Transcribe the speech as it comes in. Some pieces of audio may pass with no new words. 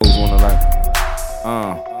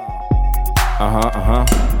Uh-huh, uh-huh.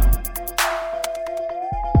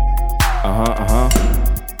 Uh-huh, uh-huh.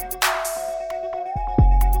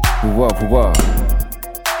 Who up, who up?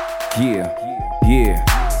 Yeah, yeah.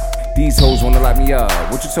 These hoes wanna lock me up.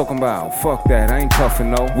 What you talking about? Fuck that, I ain't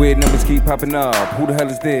cuffin' no. Weird numbers keep popping up. Who the hell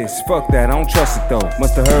is this? Fuck that, I don't trust it though.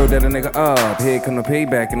 Musta heard that a nigga up. Here come the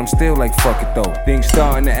payback, and I'm still like fuck it though. Things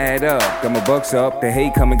starting to add up. Got my bucks up, the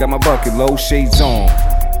hate coming, got my bucket low, shades on.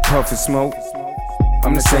 Puff and smoke.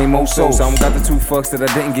 I'm the same old soul, so I don't got the two fucks that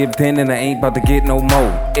I didn't give then, and I ain't about to get no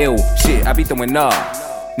more. Ew, shit, I be throwing up.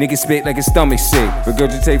 Niggas spit like his stomach sick.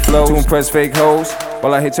 Regurgitate flow to impress fake hoes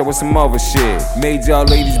while I hit y'all with some other shit. Made y'all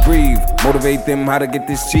ladies breathe, motivate them how to get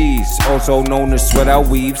this cheese. Also known as sweat out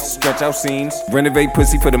weaves, stretch out seams, renovate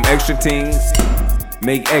pussy for them extra teens.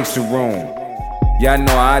 Make extra room. Y'all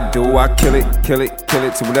know I do. I kill it, kill it, kill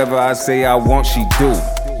it. To whatever I say I want, she do.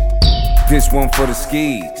 This one for the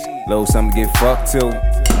skis, low something to get fucked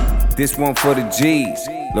to. This one for the G's,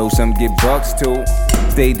 low something to get bucks to.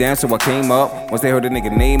 Stayed down so I came up. Once they heard the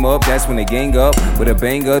nigga name up, that's when they gang up with a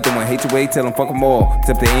banger. Don't want hate your way, tell them fuck them all,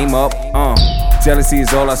 except they aim up. Jealousy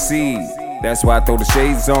is all I see, that's why I throw the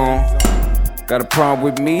shades on. Got a problem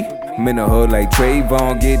with me? I'm in the hood like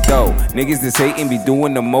Trayvon, get dough. Niggas that's hating be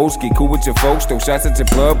doing the most. Get cool with your folks, throw shots at your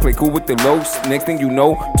blood, play cool with the lows. Next thing you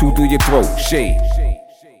know, two through your throat, shade.